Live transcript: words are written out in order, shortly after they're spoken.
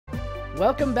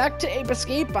Welcome back to Ape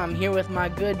Escape. I'm here with my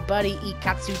good buddy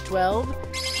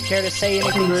Ikatsu12. Care to say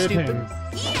anything stupid?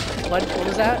 What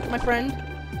was that, my friend?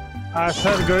 I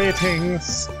said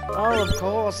greetings. Oh, of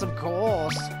course, of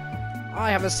course. I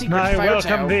have a secret I fire welcome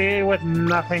tail. thee with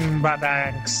nothing but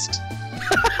angst.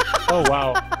 Oh,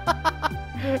 wow.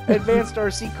 Advanced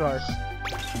RC car.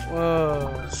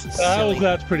 Whoa. Silly.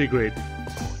 That's pretty great.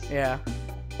 Yeah.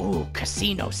 Ooh,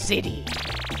 Casino City.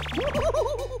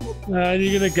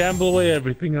 You're gonna gamble away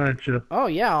everything, aren't you? Oh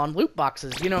yeah, on loot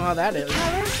boxes. You know how that is.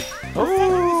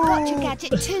 Oh, gotcha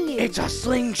gadget to you. It's a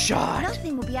slingshot.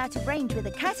 Nothing will be out of range with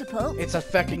a catapult. It's a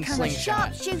fucking Become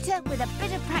slingshot. a sharpshooter with a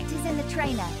bit of practice in the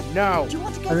trainer. No. Do you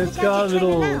want to go And to it's the got a gadget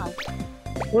trainer little- now?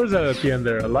 What is that at the end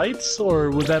there? Lights? Or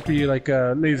would that be like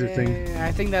a laser thing?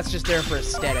 I think that's just there for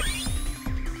aesthetic.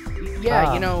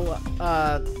 Yeah, you know,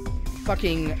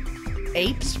 fucking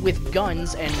apes with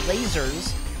guns and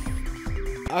lasers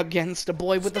against a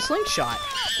boy with a slingshot.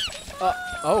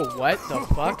 Oh, what the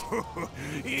fuck?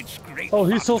 It's great. Oh,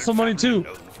 he stole some money too.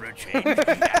 For a change,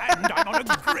 and I'm on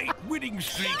a great winning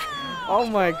streak. Oh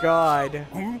my god.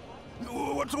 Hmm?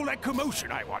 What's all that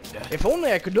commotion, I wonder? If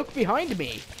only I could look behind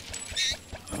me.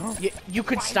 You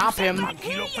could stop him.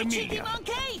 Monkey look familiar.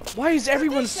 Why is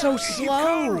everyone so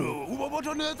slow? Hikaru, what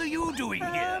on earth are you doing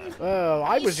here?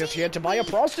 I was just here to buy a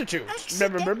prostitute.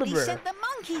 Accidentally sent the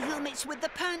monkey helmets with the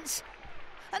pants.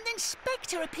 And then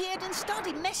Spectre appeared and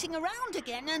started messing around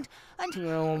again, and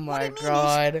Oh what my I mean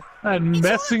god. And It's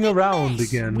messing all a big around mess.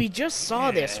 again. We just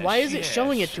saw this. Why is it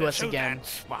showing it to us so again?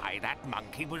 That's why that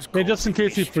monkey was Hey, just in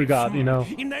case you causing forgot, you know.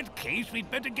 In that case, we'd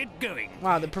better get going.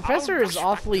 Wow, the professor I'll is rush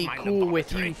awfully back to my cool with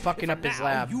laboratory. you fucking For up his now,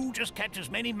 lab. You just catch as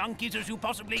many monkeys as you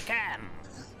possibly can.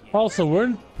 Also,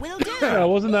 will do.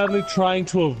 wasn't Natalie trying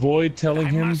to avoid telling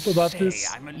him must about say, this?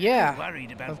 I'm a Yeah, little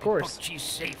worried about of course. Pipocchi's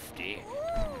safety.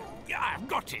 Yeah, I've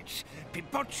got it.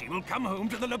 Pipocchi will come home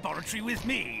to the laboratory with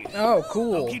me. Oh,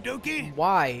 cool. Okie dokie.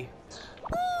 Why?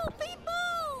 Oh,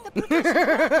 people! The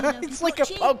professor, It's like a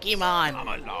Pokemon. Come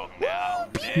along now.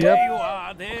 There Yep. you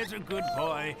are. There's a good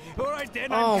boy. All right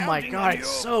then. Oh I'm my counting god, on it's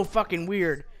you. so fucking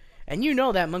weird. And you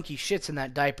know that monkey shits in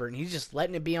that diaper, and he's just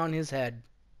letting it be on his head.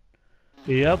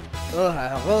 Yep.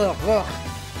 Ugh.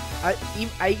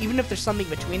 Even if there's something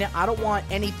between it, I don't want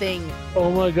anything.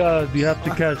 Oh my god, you have to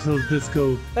catch those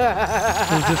disco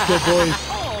boys.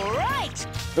 All right.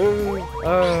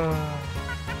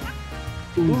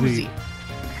 Uzi.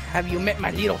 Have you met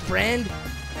my little friend?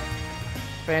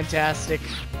 Fantastic.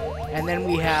 And then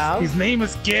we have... His name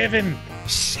is Gavin.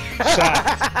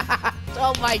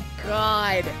 Oh my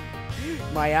god.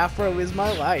 My afro is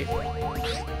my life.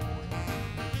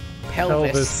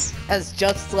 Pelvis has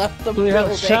just left the We have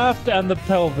building. Shaft and the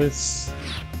pelvis.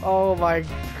 Oh my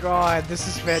god, this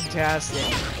is fantastic.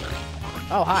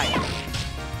 Oh, hi.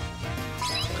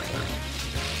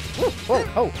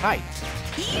 Oh, hi.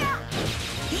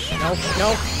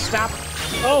 No, stop.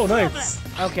 Oh, nice.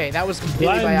 Okay, that was completely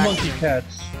by Blind monkey accident. catch.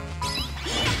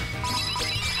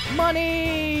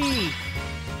 Money!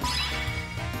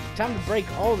 Time to break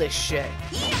all this shit.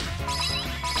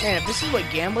 Man, if this is what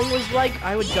gambling was like,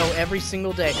 I would go every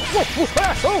single day.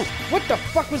 Oh, what the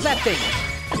fuck was that thing?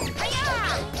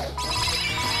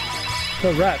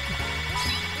 The rat.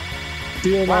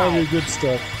 Stealing all Wow. your good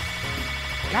stuff.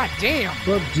 God damn.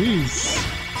 But jeez.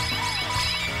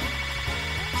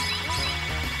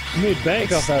 You made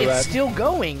bank off that It's rat. still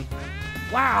going.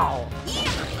 Wow.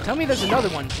 Tell me there's another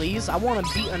one, please. I want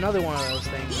to beat another one of those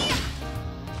things.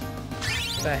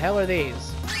 The hell are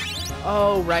these?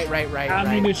 Oh, right.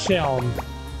 Ammunition.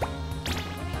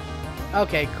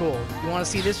 Okay, cool. You want to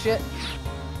see this shit?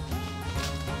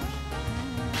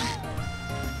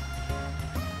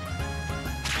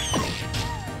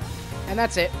 And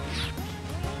that's it.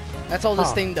 That's all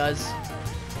this thing does.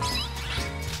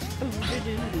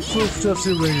 So it's just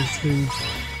a range thing.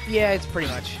 Yeah, it's pretty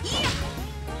much.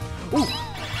 Ooh.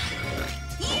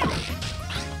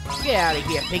 Get out of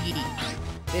here, piggy.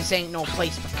 This ain't no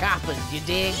place for coppers, you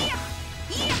dig?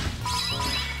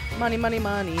 Money, money,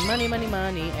 money, money, money,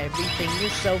 money. Everything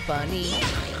is so funny.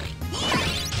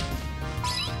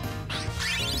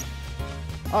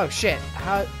 Oh shit.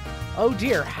 How? Oh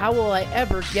dear. How will I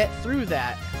ever get through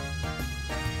that?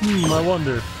 I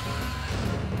wonder.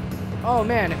 Oh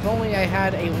man, if only I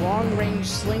had a long-range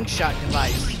slingshot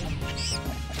device.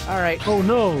 Alright. Oh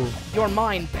no. You're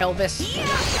mine, Pelvis.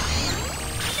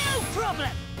 No problem.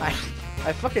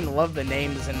 I fucking love the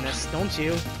names in this, don't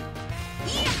you?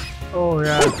 Oh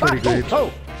yeah, it's pretty great.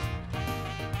 Oh.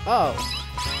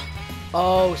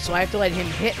 Oh, so I have to let him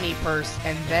hit me first,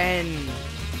 and then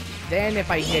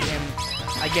if I hit him,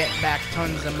 I get back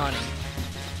tons of money.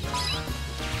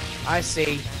 I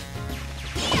see.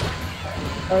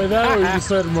 Either that, or you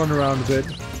just let him run around a bit.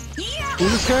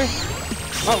 Who's this guy?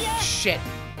 Oh, shit.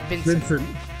 Vincent. Vincent.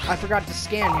 I forgot to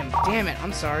scan him. Damn it,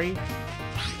 I'm sorry.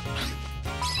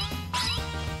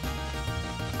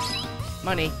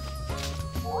 Money.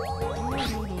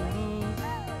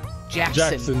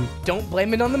 Jackson. Don't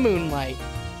blame it on the moonlight.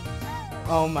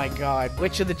 Oh my god.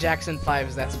 Which of the Jackson 5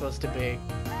 is that supposed to be?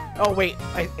 Oh wait,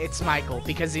 it's Michael,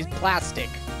 because he's plastic.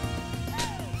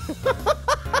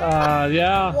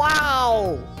 Yeah.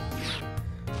 Wow!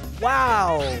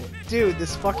 Wow! Dude,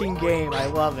 this fucking game, I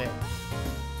love it.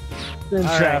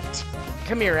 Entrapped. Right.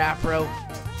 Come here, Afro.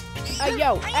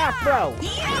 Yo, Afro!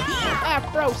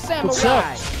 Afro Samurai! What's up?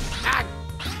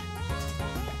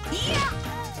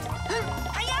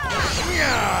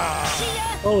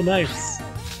 Ah. Oh, nice.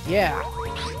 Yeah.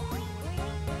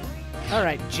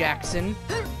 Alright, Jackson.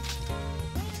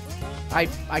 I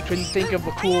couldn't think of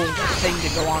a cool thing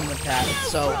to go on with that,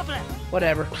 so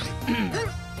whatever.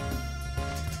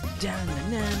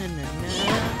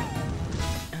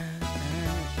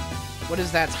 What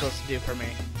is that supposed to do for me?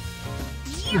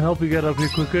 Help you get up here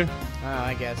quicker. Oh,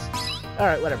 I guess.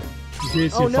 Alright, whatever. In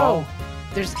case Oh you fall. no!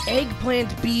 There's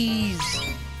eggplant bees!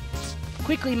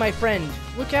 Quickly, my friend,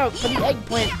 look out for the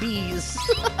eggplant bees!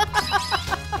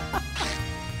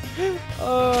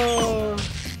 Oh...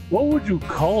 What would you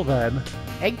call that?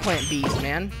 Eggplant bees,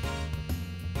 man.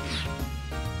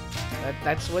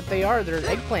 That's what they are. They're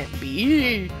eggplant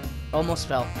bees. Almost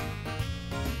fell.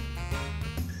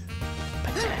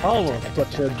 Almost,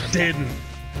 but you didn't.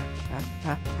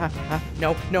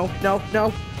 No, no, no,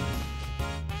 no.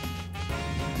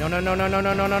 No, no, no, no, no,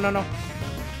 no, no, no, no, no.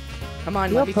 Come on,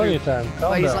 You let have me plenty through. of time.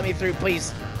 Calm Please down. let me through,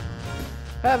 please.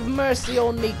 Have mercy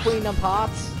on me, Queen of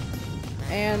Hearts.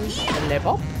 And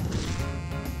level.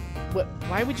 What?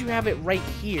 Why would you have it right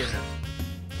here?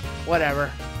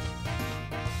 Whatever.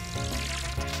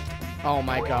 Oh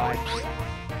my god.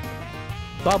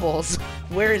 Bubbles,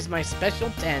 where is my special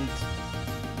tent?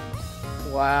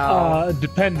 Wow.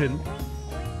 Dependent.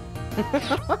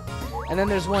 And then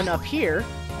there's one up here.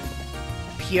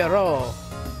 Pierrot,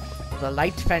 the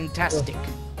light fantastic.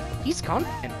 He's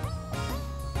confident.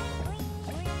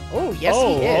 Oh, yes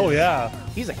he is. Oh, yeah.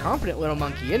 He's a confident little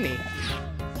monkey, isn't he?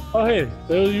 Oh, hey,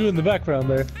 there was you in the background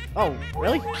there. Oh,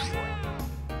 really?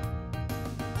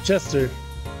 Chester,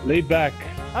 laid back.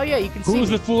 Oh yeah, you can see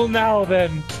Who's me. the fool now,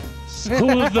 then?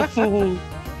 Who's the fool?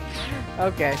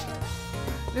 Okay.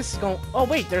 This is going... Oh,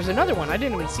 wait, there's another one. I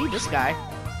didn't even see this guy.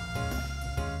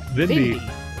 Vindy. Vindy.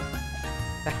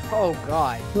 Oh,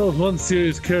 God. That was one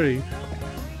serious curry.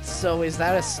 So is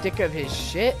that a stick of his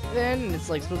shit, then? And it's,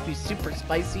 like, supposed to be super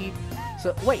spicy?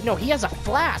 So, wait, no, he has a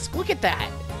flask. Look at that.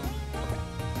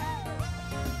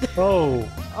 Oh.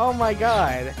 Oh, my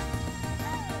God.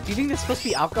 Do you think that's supposed to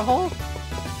be alcohol?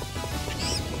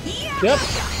 Yep.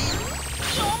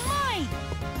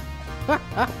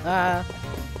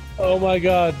 Oh my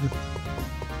god.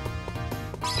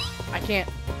 I can't...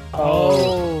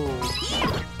 Oh.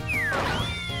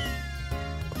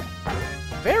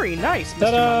 Very nice, Mr.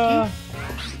 Ta-da! Monkey.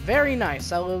 Very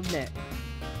nice, I'll admit.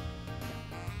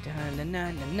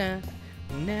 Da-na-na-na-na.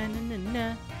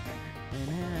 Na-na-na-na.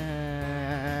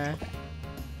 Na-na.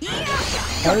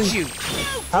 Got you!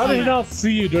 How did he not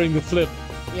see you during the flip?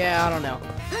 Yeah, I don't know.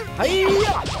 Hi-ya!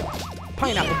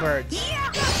 Pineapple birds.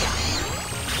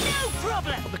 No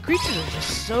problem. The creatures are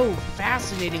just so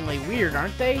fascinatingly weird,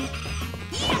 aren't they?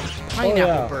 Pineapple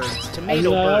yeah. birds, I tomato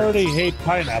mean, I birds, already hate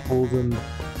pineapples and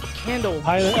candle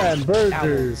and birds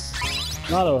owls.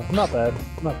 are not bad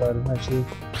actually.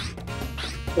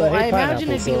 But Well, I hate imagine pineapples,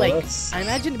 it'd be so like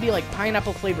that's- it'd be like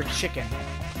pineapple flavored chicken.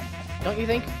 Don't you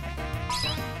think?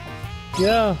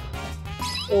 yeah,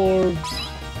 or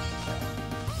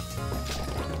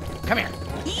Come here.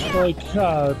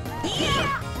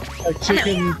 like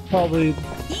chicken probably.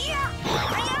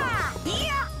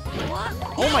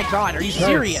 Oh my god, are you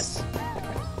serious?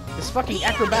 This fucking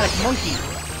acrobatic monkey.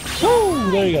 Woo!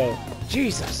 There you go.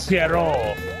 Jesus.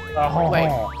 Pierrot. Wait.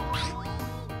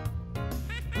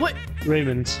 What?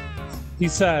 Raymond.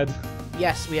 He's sad.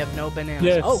 Yes, we have no bananas.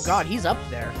 Yes. Oh god, he's up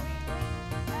there.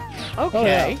 Okay. Oh,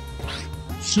 yeah.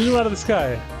 Shoot him out of the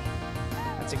sky.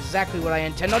 That's exactly what I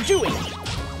intend on doing.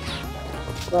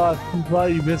 I'm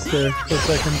glad you missed there for a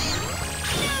second.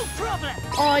 No problem.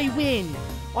 I win.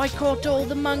 I caught all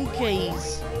the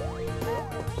monkeys.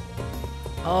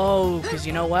 Oh, because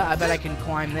you know what? I bet I can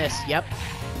climb this. Yep.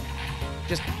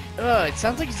 Just, it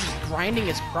sounds like he's just grinding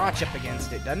his crotch up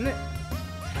against it, doesn't it?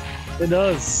 It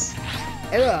does.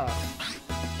 Ugh.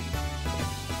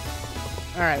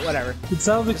 Alright, whatever. It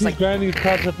sounds like It's he's like- grinding his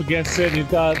crotch up against it, and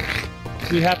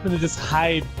you happen to just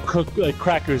hide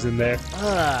crackers in there.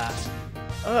 Ugh.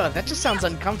 Ugh, that just sounds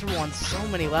uncomfortable on so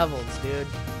many levels, dude.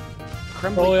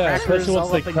 Crumbly Oh, yeah, crackers especially once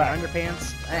all they up in crack. your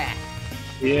underpants. Ah.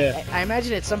 Yeah. I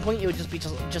imagine at some point it would just be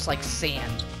just like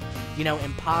sand. You know,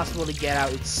 impossible to get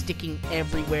out. It's sticking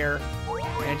everywhere,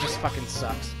 and it just fucking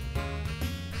sucks.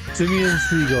 Simeon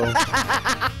Seagull.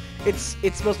 It's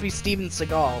supposed to be Steven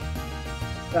Seagal.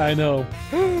 I know.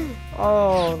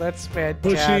 Oh, that's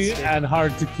fantastic. Pushy and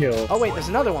hard to kill. Oh wait, there's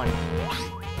another one.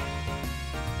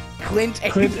 Clint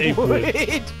Clint Eastwood.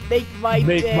 Eastwood. Make my day.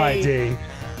 Make my day.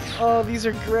 Oh, these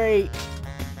are great.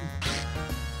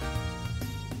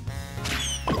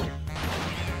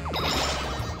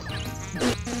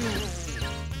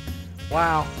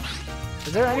 Wow.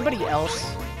 Is there anybody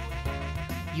else?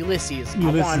 Ulysses. I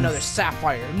want another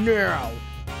sapphire. No.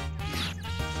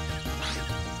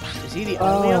 Is he the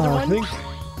only other one?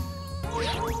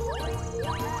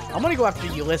 I'm gonna go after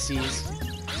Ulysses,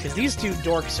 because these two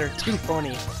dorks are too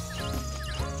funny.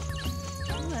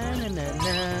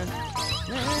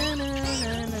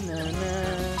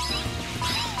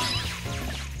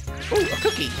 Ooh, a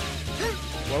cookie!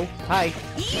 Whoa, hi.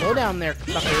 Slow down there,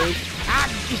 fuckaroo. Ah,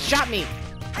 he shot me!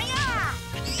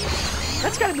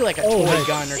 That's gotta be like a toy nice.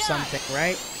 gun or something,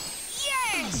 right?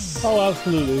 Oh,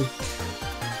 absolutely.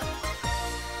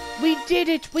 We did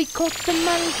it! We caught the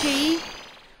monkey!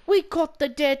 We caught the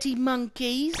dirty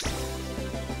monkeys!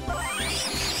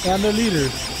 And the leader.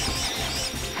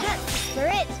 For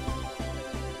it.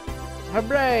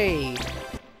 Hooray!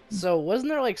 So, wasn't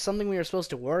there like something we were supposed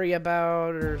to worry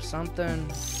about or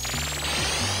something?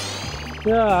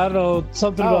 Yeah, I don't know.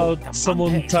 Something Oh, about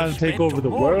someone trying to take over the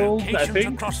world, I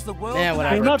think. Yeah,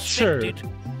 whatever. I'm not sure.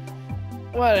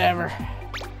 Whatever.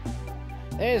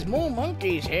 There's more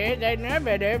monkeys here.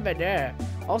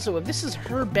 Also, if this is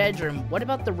her bedroom, what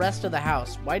about the rest of the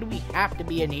house? Why do we have to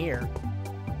be in here?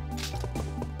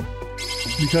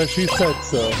 Because she said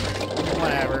so.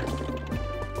 Whatever.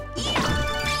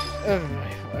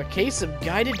 A case of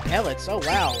guided pellets. Oh,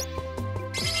 wow.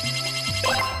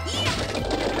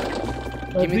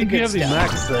 I Give me the think good you have the stuff.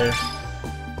 max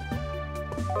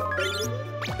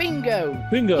there. Bingo!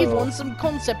 Bingo. You've won some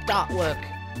concept artwork.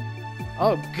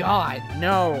 Oh, God,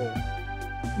 no.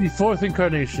 The fourth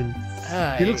incarnation.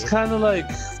 He looks kind of like...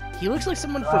 He looks like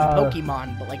someone from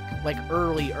Pokemon, but like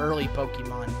early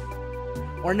Pokemon.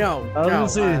 Or no, I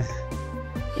was gonna say...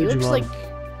 he looks Digimon. like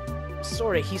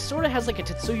he sort of has like a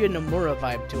Tetsuya Nomura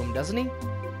vibe to him, doesn't he?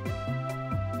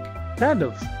 Kind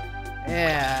of.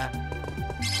 Yeah.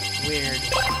 Weird.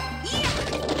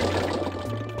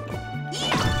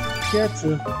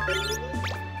 Getcha.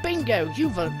 Bingo!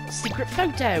 You've a secret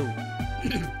photo.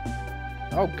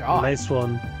 Oh God. Nice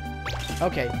one.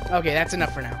 Okay, that's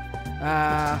enough for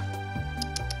now.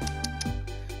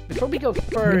 Before we go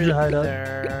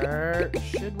further,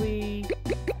 should we?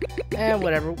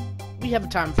 Whatever. We have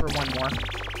time for one more.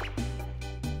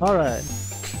 Alright.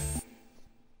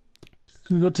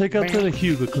 We go take out to the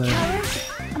Hugo clan.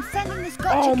 I'm sending this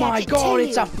gotcha Oh my gadget God! to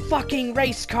It's you. a fucking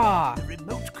race car. The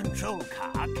remote control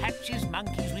car catches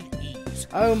monkeys with ease.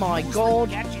 Oh my Use God.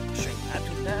 the gadget trainer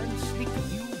to learn slick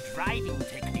new driving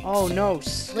techniques. Oh no!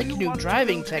 Slick You new want to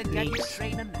driving go to the gadget techniques.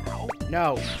 trainer now?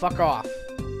 No, fuck off.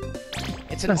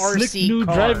 It's an Slick RC new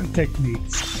car. driving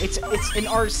techniques. It's an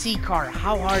RC car.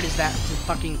 How hard is that to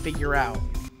fucking figure out?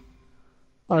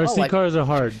 RC like- cars are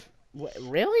hard.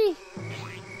 Really?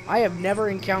 I have never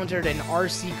encountered an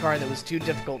RC car that was too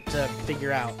difficult to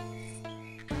figure out.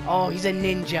 Oh, he's a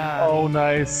ninja. Oh,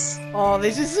 nice. Oh,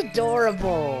 this is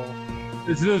adorable.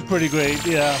 This is pretty great,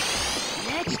 yeah.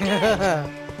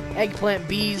 Eggplant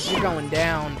bees, you're going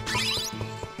down.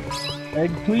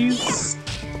 Egg, please.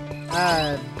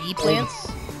 Bee plants?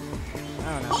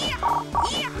 I don't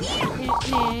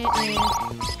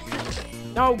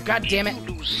know. No, god damn it.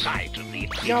 Lose sight of the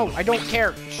No, I don't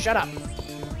care. Shut up.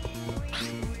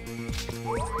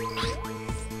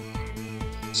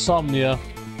 Somnia.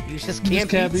 You just You can't,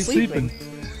 just can't be be sleeping.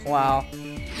 sleeping. Wow.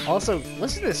 Also,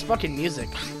 listen to this fucking music.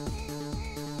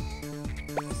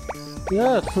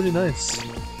 Yeah, it's pretty nice.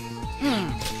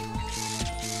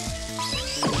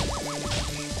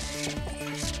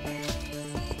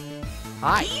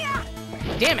 Hi.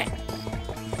 Damn it.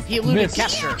 He eluded Missed.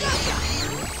 capture.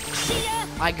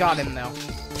 I got him though.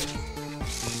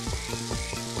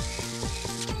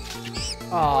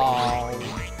 Oh,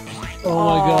 Oh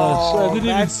my gosh, I didn't even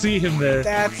that's- see him there.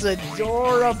 that's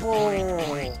adorable.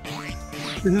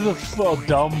 This is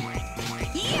dumb.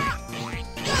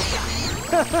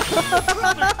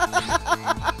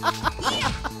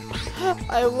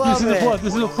 I love This is it. what?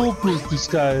 This is a foolproof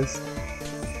disguise.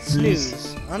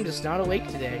 Snooze. I'm just not awake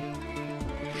today.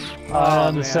 I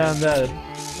understand that.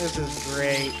 This is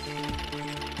great.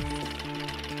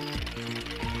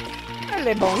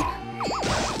 Hello, Bonk.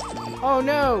 Oh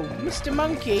no, Mr.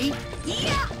 Monkey.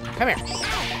 Come here.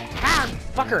 Ah,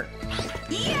 fucker.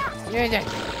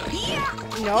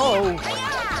 No.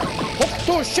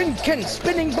 Hokuto Shinken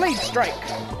spinning blade strike.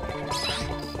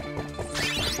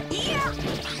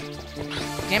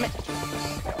 Damn it.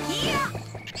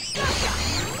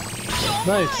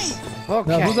 Nice. Okay.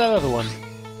 Now who's that other one?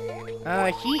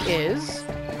 He is.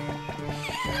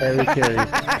 Harry Carey.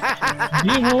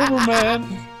 Game over,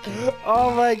 man.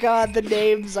 Oh my god, the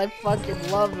names. I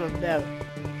fucking love them now.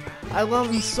 I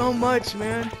love them so much,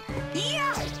 man.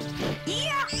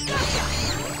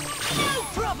 No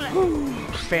problem.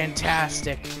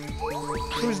 Fantastic.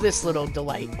 Who's this little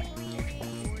delight?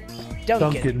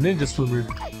 Duncan. Ninja Swimmer.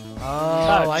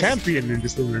 Oh, Champion Ninja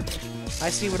Swimmer. I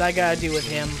see what I gotta do with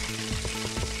him.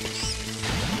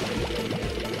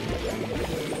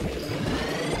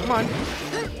 Come on.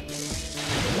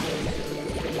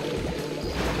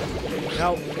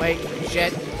 No, wait,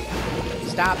 shit.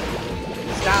 Stop.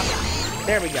 Stop.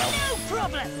 There we go. No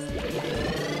problem.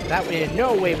 That in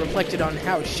no way reflected on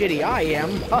how shitty I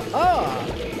am. Ha ha!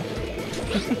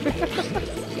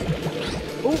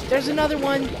 Oh, there's another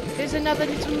one. There's another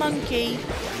little monkey.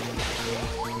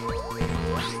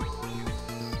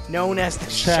 Known as the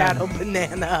Shadow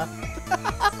Banana.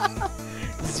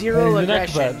 Zero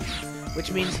aggression.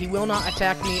 Which means he will not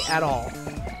attack me at all.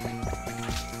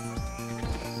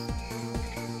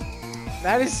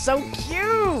 That is so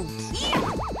cute!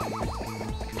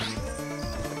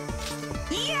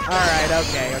 Alright,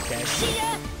 okay.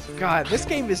 God, this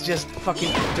game is just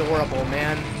fucking adorable,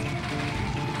 man.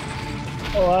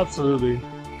 Oh, absolutely.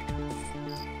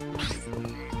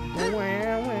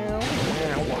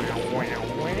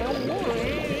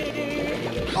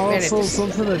 Also,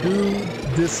 something I do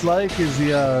dislike is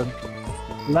the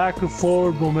lack of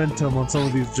forward momentum on some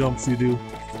of these jumps you do.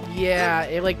 Yeah,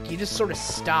 you just sort of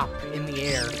stop in the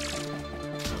air.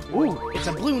 Ooh, it's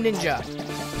a blue ninja.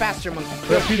 Faster monkey.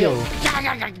 Rapido.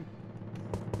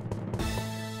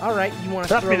 Alright, you want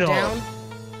to throw Rapido. down?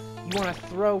 You want to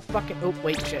throw fucking... Oh,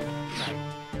 wait, shit.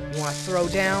 Right. You want to throw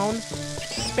down?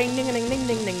 Bing, ding, ding, ding,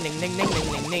 ding, ding, ding, ding, ding,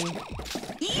 ding, ding, ding.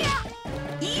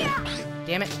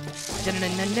 Damn it.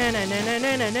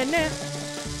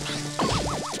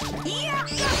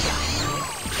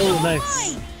 Oh,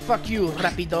 nice. Fuck you,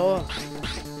 Rapido.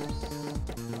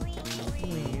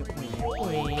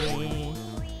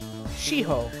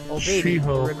 Shiho, oh baby, Shiho.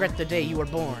 you'll regret the day you were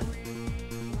born.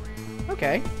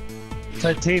 Okay.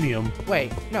 Titanium.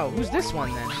 Wait, no, who's this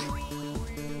one then?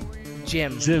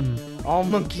 Jim. Jim. All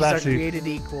monkeys are Flashy. created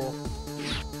equal.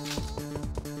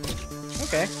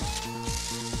 Okay.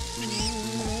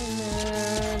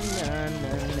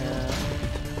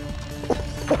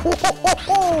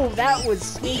 Oh, that was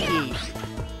sneaky.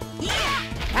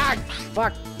 Ah,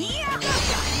 fuck.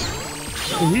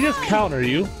 Did he just counter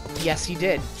you? Yes, he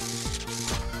did.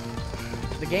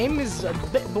 The game is a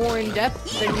bit more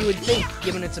in-depth than you would think,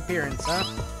 given its appearance, huh?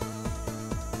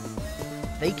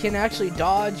 They can actually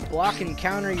dodge, block, and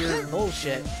counter your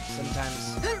bullshit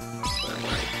sometimes.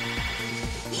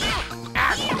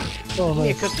 Ah! Oh, Give me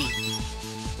a nice. cookie.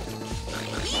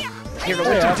 Here to Hey,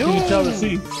 what to after you tell the do!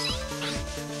 sea.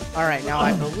 Alright, now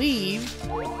I believe...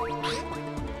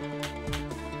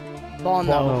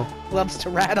 Bono loves to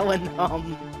rattle and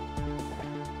hum.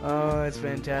 Oh, it's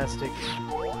fantastic.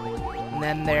 And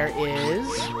then there is...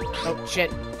 Oh,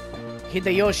 shit.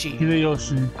 Hideyoshi.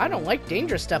 Hideyoshi. I don't like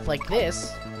dangerous stuff like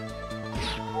this.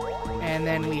 And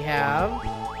then we have...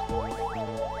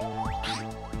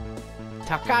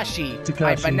 Takashi.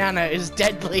 My Takashi. banana is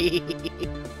deadly.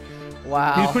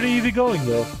 Wow. He's pretty easy going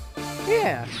though.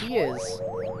 Yeah, he is.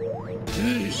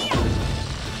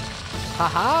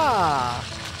 Haha!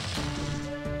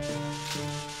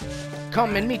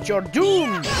 Come and meet your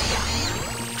doom!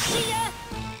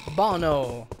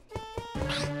 Bono!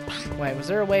 Wait, was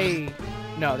there a way...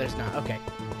 No, there's not. Okay.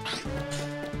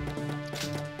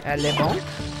 Le bon?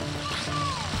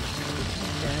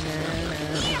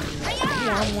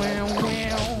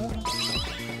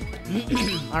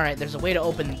 Alright, there's a way to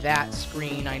open that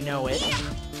screen. I know it.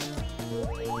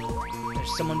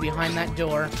 There's someone behind that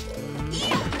door.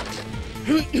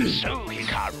 So,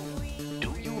 Hikaru,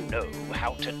 do you know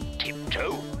how to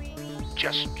tiptoe?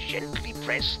 Just gently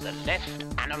press the left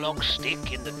analog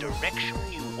stick in the direction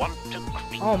you want to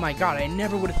creep. Oh my god, I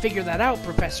never would have figured that out,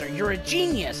 Professor. You're a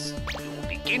genius! You'll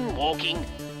begin walking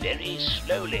very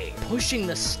slowly. Pushing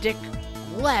the stick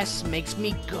less makes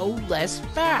me go less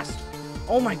fast.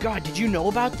 Oh my god, did you know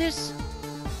about this?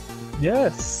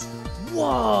 Yes.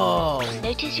 Whoa!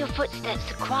 Notice your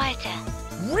footsteps are quieter.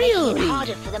 Really? Making it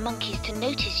harder for the monkeys to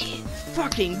notice you.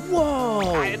 Fucking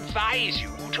whoa! I advise you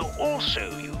to also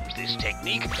use this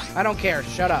technique. I don't care.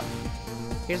 Shut up.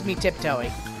 Here's me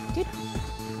tiptoeing. Tip.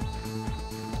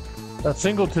 A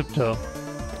single tiptoe.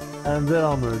 And then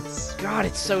onwards. God,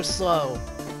 it's so slow.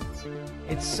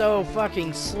 It's so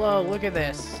fucking slow. Look at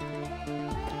this.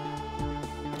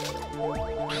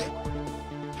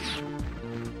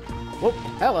 Whoop.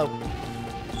 Hello.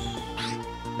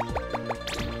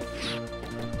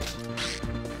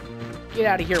 Get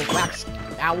out of here, wax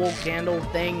owl candle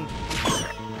thing.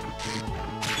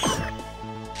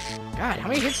 God, how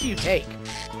many hits do you take?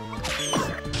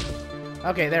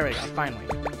 Okay, there we go, finally.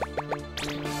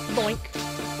 Boink.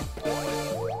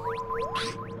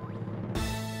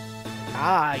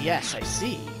 Ah, yes, I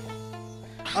see.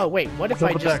 Oh, wait, what if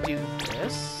I just do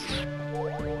this?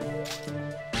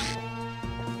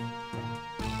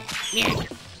 Yeah.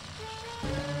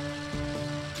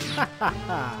 Ha ha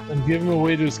ha. And give him a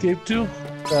way to escape to?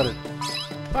 Got it.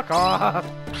 Fuck off!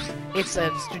 It's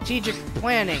a strategic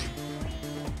planning.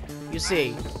 You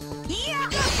see.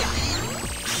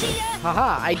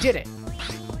 Haha, I did it!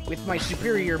 With my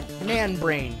superior man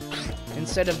brain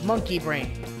instead of monkey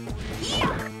brain.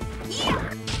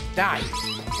 Die!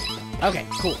 Okay,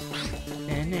 cool.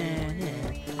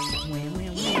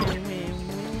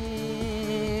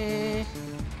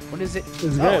 What is it?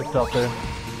 There's a guy up there.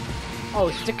 Oh,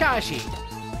 it's Takashi.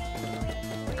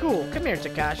 Cool, come here,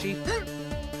 Takashi.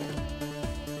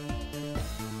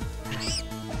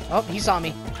 Oh, he saw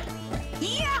me.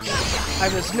 I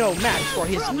was no match for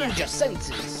his ninja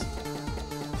senses.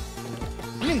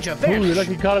 Ninja vanish. Ooh, you're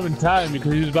lucky you caught him in time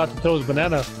because he was about to throw his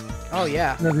banana. Oh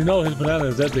yeah. And as you know, his banana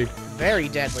is deadly. Very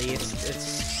deadly.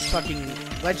 It's fucking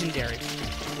legendary.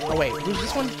 Oh wait, who's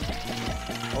this one?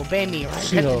 Obey me or I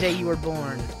forget the day you were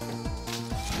born.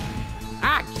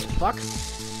 Ah, you fuck.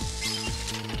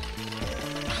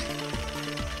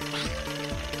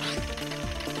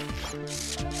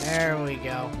 There we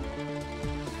go.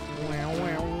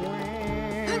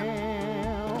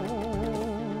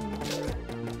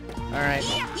 Alright.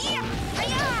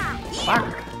 Fuck!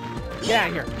 Get out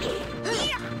of here!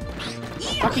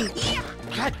 Fucking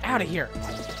get out of here!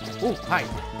 Ooh, hi.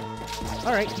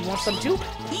 Alright, you want some too?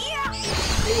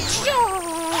 Yes!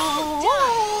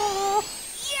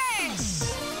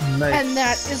 Nice. And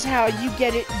that is how you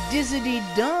get it dizzity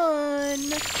done!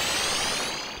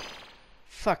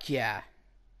 Fuck yeah.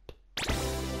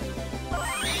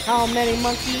 How many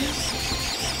monkeys?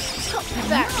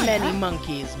 That many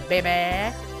monkeys,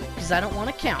 baby! Because I don't want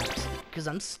to count. Because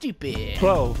I'm stupid.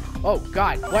 12. Oh,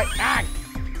 God. What? Ah!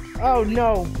 Oh,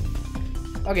 no.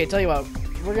 Okay, tell you what.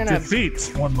 We're gonna...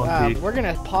 Defeat one monkey. we're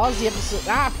gonna pause the episode.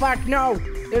 Ah, fuck, no!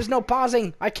 There's no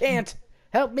pausing. I can't.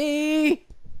 Help me!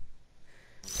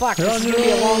 Fuck, this is gonna be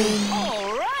a long...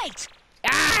 All right.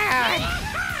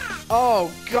 Ah! Oh,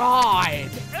 God!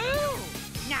 Oh,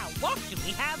 now what do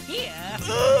we have here?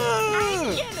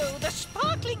 I'm Yellow, the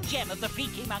sparkling gem of the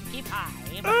Freaky Monkey Five.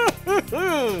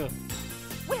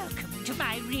 Welcome to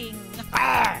my ring.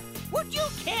 Ah! Would you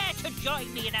care to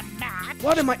join me in a match?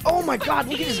 What am I? Oh my God!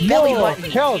 Look at his belly button.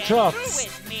 Cow Get chops.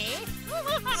 through with me.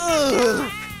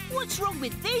 What's wrong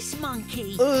with this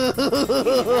monkey?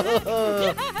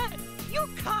 You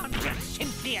can't just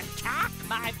simply attack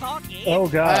my body. Oh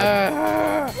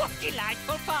God. What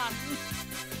delightful fun!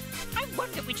 I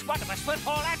wonder which one of us will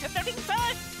fall out of the ring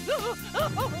first.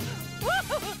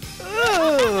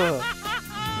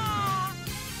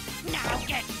 Now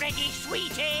get ready,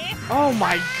 sweetie. Oh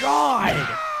my God!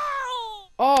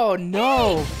 Oh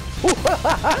no!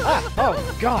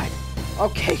 Oh God!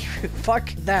 Okay,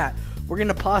 fuck that. We're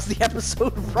gonna pause the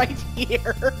episode right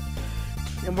here,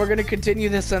 and we're gonna continue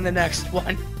this on the next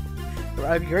one.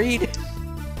 Agreed?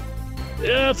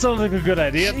 Yeah, that sounds like a good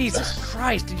idea. Jesus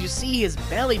Christ! Did you see his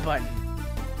belly button?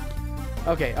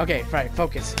 Okay, right,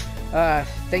 focus.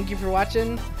 Thank you for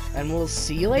watching, and we'll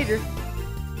see you later.